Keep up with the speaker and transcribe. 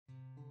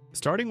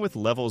Starting with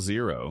level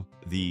 0,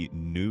 the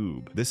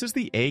noob. This is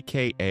the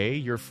AKA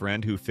your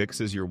friend who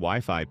fixes your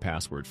Wi-Fi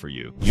password for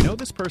you. You know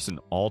this person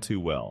all too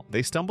well.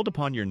 They stumbled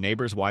upon your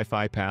neighbor's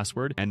Wi-Fi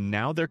password, and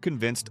now they're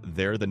convinced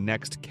they're the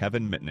next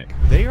Kevin Mitnick.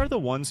 They are the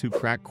ones who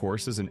crack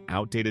courses in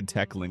outdated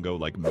tech lingo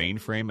like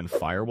mainframe and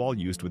firewall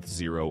used with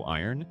zero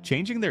iron,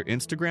 changing their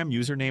Instagram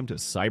username to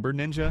Cyber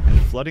Ninja,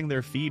 and flooding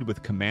their feed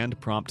with command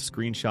prompt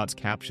screenshots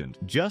captioned,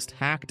 "Just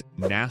hacked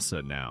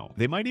NASA now."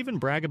 They might even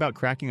brag about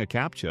cracking a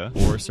CAPTCHA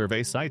or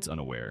survey sites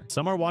unaware.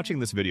 Some are watching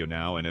this video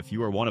now, and if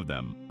you are one of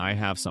them, I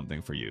have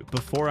something for you.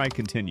 Before I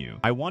continue,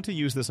 I want to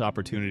use this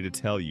opportunity to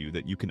tell you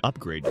that you can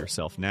upgrade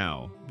yourself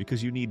now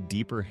because you need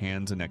deeper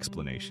hands and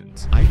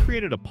explanations. I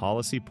created a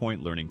Policy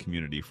Point learning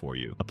community for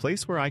you, a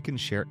place where I can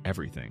share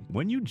everything.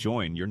 When you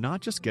join, you're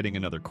not just getting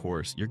another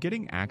course, you're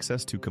getting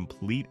access to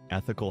complete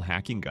ethical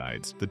hacking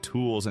guides, the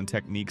tools and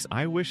techniques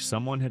I wish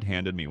someone had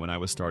handed me when I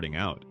was starting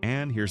out.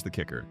 And here's the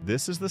kicker.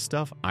 This is the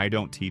stuff I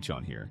don't teach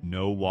on here.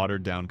 No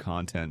watered down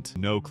content,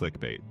 no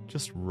clickbait,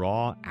 just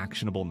raw,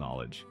 actionable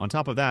knowledge. On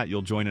top of that,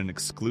 you'll join an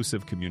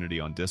exclusive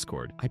community on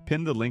Discord. I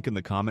pinned the link in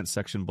the comments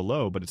section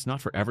below, but it's not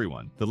for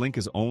everyone. The link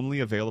is only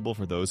available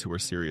for those who are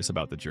serious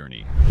about the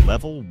journey.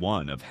 Level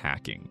 1 of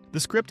hacking. The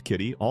script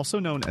kiddie, also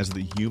known as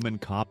the human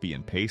copy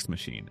and paste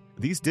machine.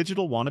 These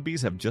digital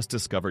wannabes have just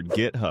discovered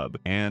GitHub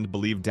and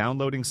believe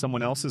downloading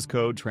someone else's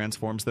code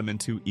transforms them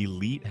into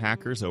elite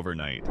hackers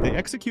overnight. They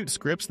execute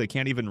scripts they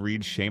can't even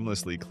read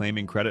shamelessly,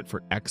 claiming credit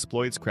for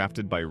exploits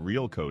crafted by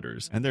real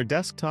coders, and their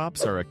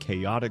desktops are a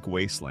chaotic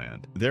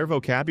wasteland. Their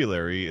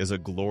vocabulary is a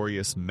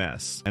glorious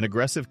mess, and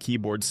aggressive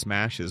keyboard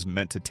smashes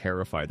meant to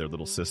terrify their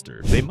little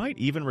sister. They might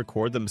even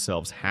record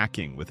themselves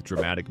hacking with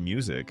dramatic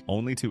music,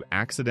 only to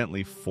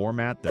accidentally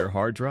format their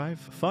hard drive.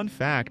 Fun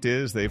fact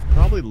is, they've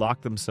probably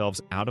locked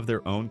themselves out of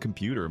their own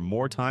computer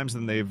more times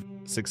than they've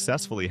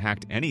successfully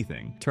hacked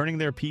anything, turning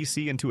their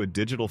PC into a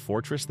digital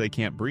fortress they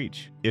can't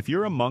breach. If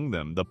you're among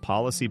them, the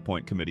Policy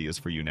Point Committee is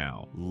for you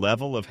now.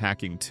 Level of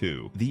hacking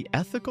 2. The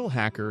ethical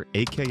hacker,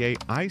 aka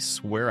I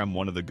swear I'm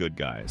one of the good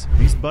guys.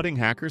 These budding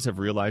hackers have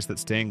realized that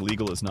staying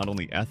legal is not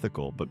only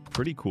ethical, but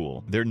pretty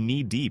cool. They're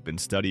knee-deep in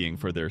studying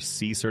for their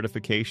C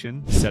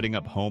certification, setting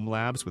up home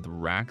labs with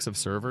racks of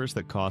servers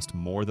that cost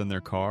more than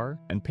their car,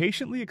 and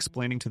patiently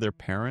explaining to their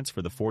parents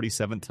for the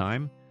 47th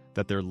time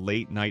that their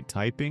late-night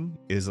typing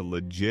is a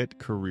legit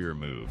career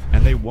move.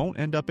 And they won't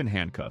end up in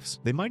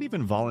handcuffs. They might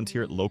even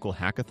volunteer at local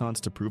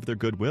hackathons to prove their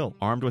goodwill,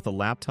 armed with a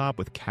laptop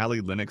with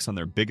Kali Linux on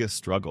their biggest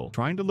struggle,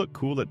 trying to look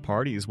cool at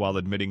parties while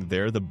admitting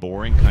they're the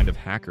boring kind of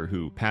hacker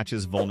who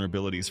patches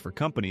vulnerabilities for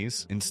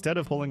companies instead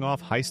of pulling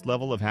off heist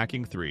level of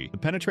hacking 3. The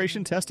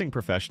penetration testing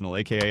professional,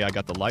 aka I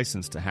got the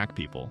license to hack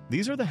people.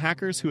 These are the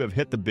hackers who have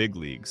hit the big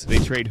leagues. They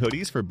trade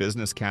hoodies for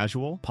business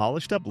casual,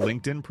 polished up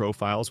LinkedIn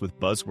profiles with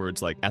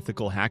buzzwords like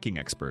ethical hacking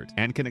expert,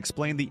 and can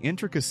explain the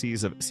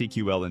intricacies of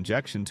CQL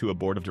injection to a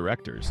board of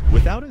directors.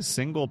 Without a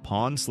single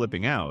pawn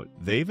slipping out,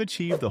 they've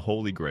achieved the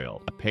holy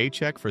grail, a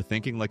paycheck for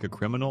thinking like a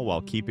criminal while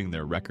keeping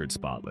their record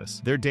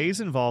spotless. Their days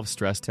involve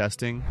stress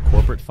testing,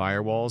 corporate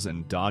firewalls,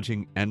 and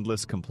dodging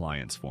endless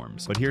compliance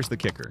forms. But here's the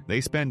kicker.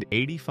 They spend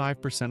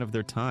 85% of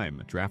their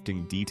time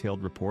drafting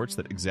detailed reports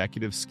that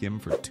executives skim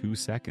for 2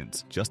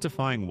 seconds,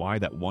 justifying why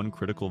that one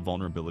critical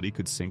vulnerability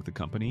could sink the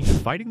company,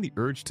 and fighting the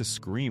urge to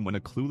scream when a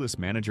clueless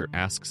manager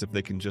asks if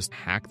they can just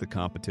hack the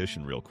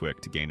competition real quick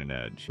to gain an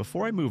edge.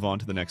 Before I move on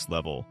to the next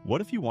level,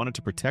 what if you wanted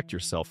to protect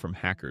yourself from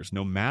hackers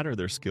no matter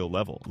their skill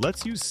level?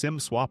 Let's use SIM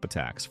swap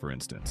attacks, for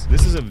instance.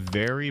 This is a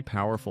very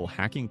powerful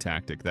hacking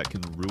tactic that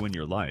can ruin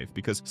your life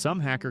because some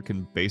hacker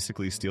can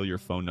basically steal your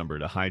phone number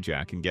to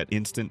hijack and get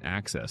instant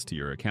access to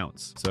your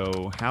accounts.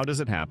 So how does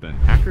it happen?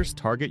 Hackers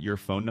target your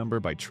phone number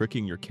by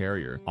tricking your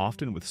carrier,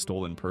 often with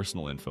stolen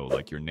personal info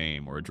like your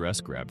name or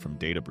address grabbed from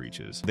data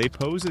breaches. They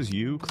pose as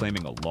you,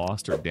 claiming a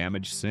lost or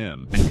damaged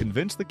SIM, and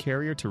convince the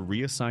carrier to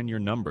reassign your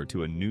number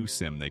to a new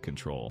SIM they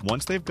control.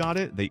 Once they've got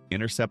it, they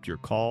intercept your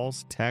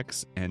calls,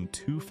 texts, and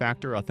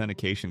two-factor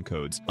authentication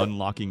codes,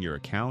 unlocking your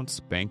accounts,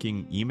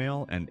 banking,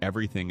 email, and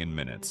everything in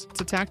minutes.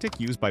 It's a tactic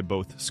used by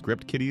both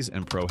script kiddies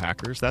and pro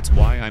hackers. That's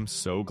why I'm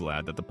so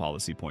glad that the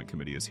Policy Point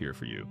Committee is here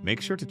for you.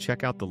 Make sure to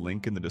check out the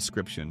link in the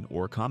description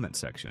or comment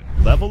section.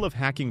 Level of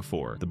hacking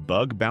 4. The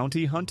Bug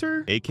Bounty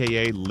Hunter,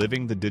 aka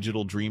living the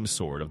digital dream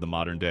sword of the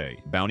modern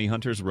day. Bounty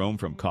hunters roam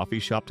from coffee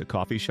shop to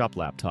coffee shop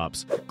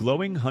laptops,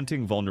 glowing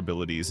hunting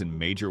vulnerabilities in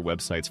major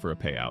websites for a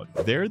payout.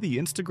 They're the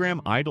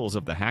Instagram idols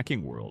of the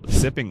hacking world,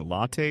 sipping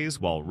lattes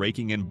while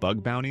raking in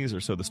bug bounties,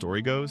 or so the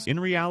story goes. In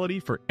reality,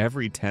 for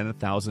every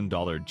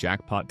 $10,000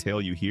 jackpot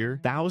tale you hear,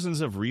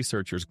 thousands of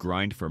researchers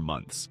grind for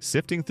months,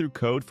 sifting through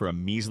code for a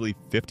measly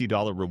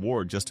 $50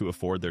 reward just to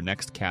afford their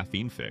next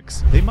caffeine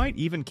fix. They might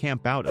even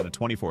camp out at a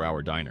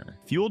 24-hour diner.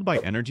 Fueled by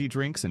energy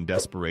drinks and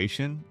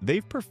desperation,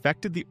 they've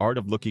perfected the art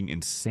of looking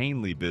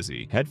insanely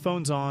busy,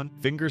 headphones on,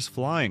 fingers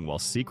flying while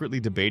secretly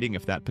debating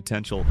if that potential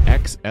potential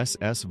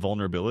XSS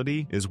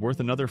vulnerability is worth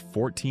another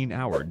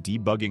 14-hour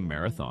debugging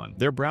marathon.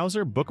 Their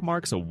browser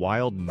bookmarks a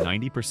wild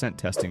 90%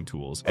 testing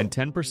tools and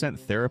 10%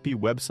 therapy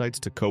websites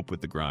to cope with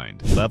the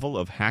grind. Level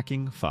of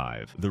hacking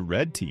 5. The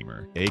Red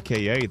Teamer,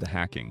 aka the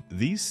hacking.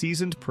 These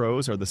seasoned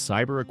pros are the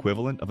cyber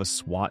equivalent of a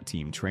SWAT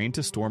team trained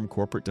to storm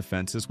corporate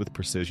defenses with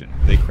precision.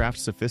 They craft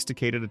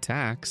sophisticated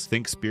attacks,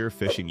 think spear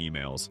phishing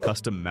emails,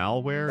 custom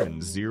malware,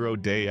 and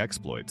zero-day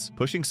exploits,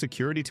 pushing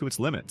security to its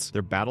limits.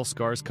 Their battle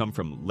scars come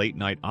from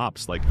late-night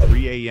ops like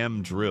 3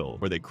 a.m. drill,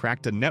 where they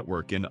cracked a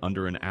network in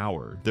under an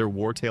hour. Their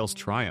war tales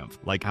triumph,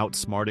 like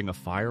outsmarting a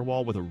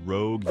firewall with a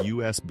rogue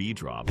USB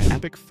drop.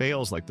 Epic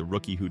fails like the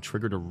rookie who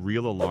triggered a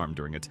real alarm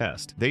during a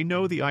test. They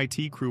know the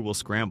IT crew will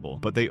scramble,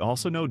 but they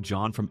also know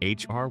John from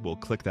HR will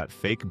click that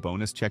fake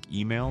bonus check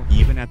email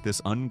even at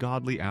this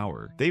ungodly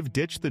hour. They've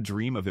ditched the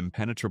dream of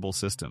impenetrable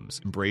systems,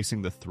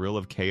 embracing the thrill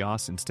of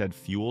chaos instead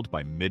fueled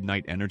by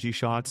midnight energy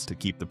shots to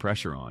keep the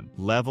pressure on.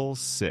 Level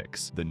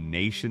 6. The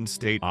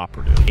Nation-State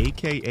Operative,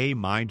 aka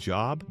my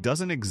job,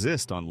 doesn't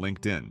exist on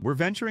LinkedIn. We're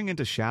venturing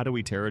into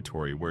shadowy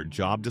territory where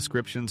job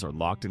descriptions are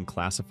locked in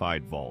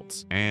classified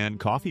vaults, and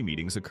coffee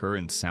meetings occur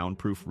in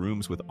soundproof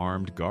rooms with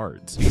armed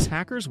guards. These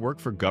hackers work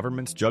for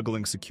governments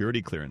juggling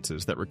security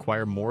clearances that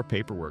require more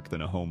paperwork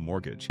than a home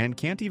mortgage, and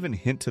can't even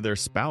hint to their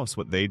spouse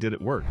what they did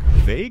at work.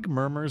 Vague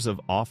murmurs of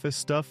office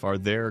stuff are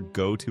their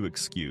go-to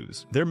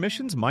excuse. Their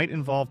missions might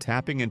involve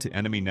tapping into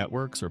enemy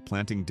networks or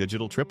planting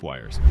digital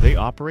tripwires. They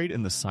operate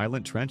in the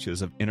silent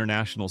trenches of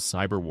international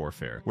cyber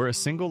warfare, where a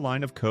single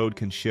line of code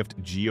can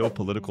shift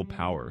geopolitical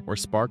power or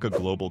spark a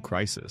global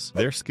crisis.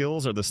 Their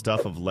skills are the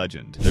stuff of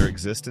legend. Their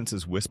existence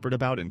is whispered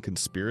about in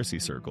conspiracy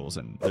circles,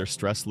 and their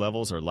stress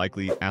levels are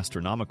likely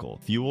astronomical,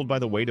 fueled by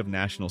the weight of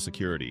national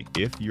security.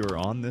 If you're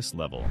on this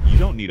level, you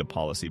don't need a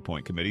policy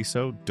point committee,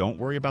 so don't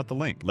worry about the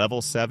link.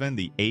 Level 7,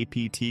 the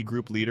APT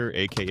group leader,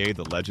 aka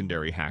the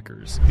legendary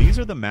hackers. These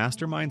are the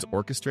masterminds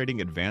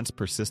orchestrating advanced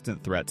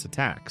persistent threats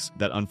attacks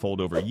that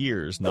unfold over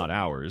years, not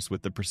hours,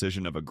 with the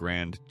precision of a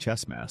grand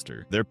chess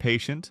master. They're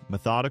patient,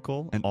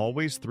 methodical, and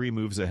always 3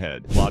 moves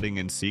ahead, plotting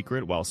in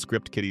secret while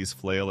script kiddies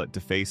flail at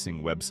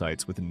defacing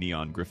websites with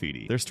neon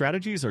graffiti. Their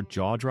strategies are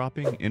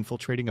jaw-dropping,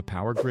 infiltrating a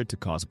power grid to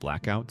cause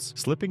blackouts,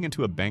 slipping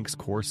into a bank's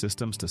core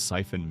systems to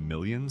siphon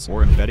millions,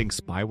 or embedding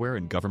spyware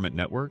in government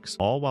networks,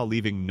 all while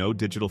leaving no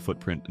digital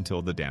footprint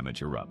until the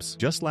damage erupts.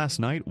 Just last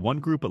night, one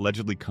group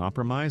allegedly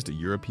compromised a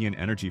European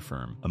energy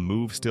firm, a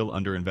move still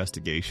under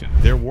investigation.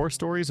 Their war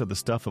stories are the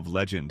stuff of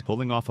legend,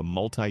 pulling off a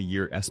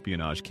multi-year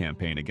espionage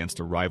campaign against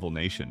a rival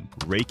nation,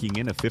 raking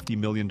in a $50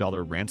 million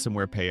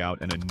ransomware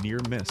payout and a near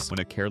miss when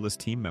a careless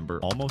team member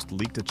almost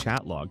leaked a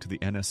chat log to the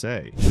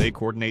NSA. They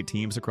coordinate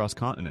teams across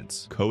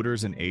continents,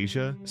 coders in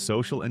Asia,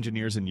 social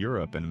engineers in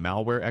Europe, and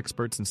malware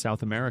experts in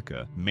South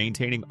America,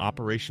 maintaining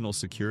operational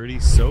security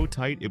so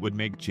tight it would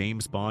make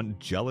James Bond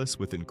jealous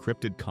with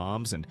encrypted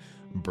comms and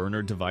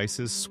burner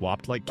devices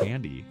swapped like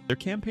candy. Their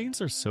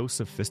campaigns are so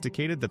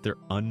sophisticated that their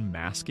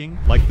unmasking,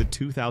 like the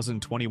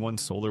 2021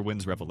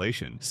 SolarWinds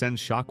revelation,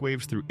 sends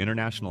shockwaves through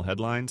international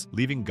headlines,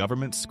 leaving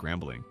governments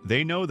scrambling.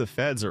 They know the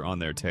feds are on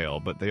their tail,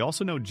 but they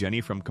also know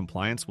Jenny from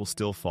compliance will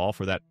still fall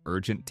for that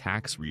urgent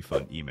tax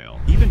refund email.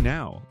 Even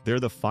now, they're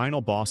the final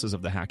bosses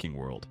of the hacking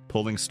world,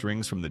 pulling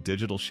strings from the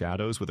digital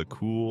shadows with a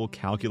cool,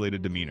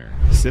 calculated demeanor,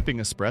 sipping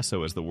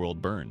espresso as the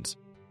world burns.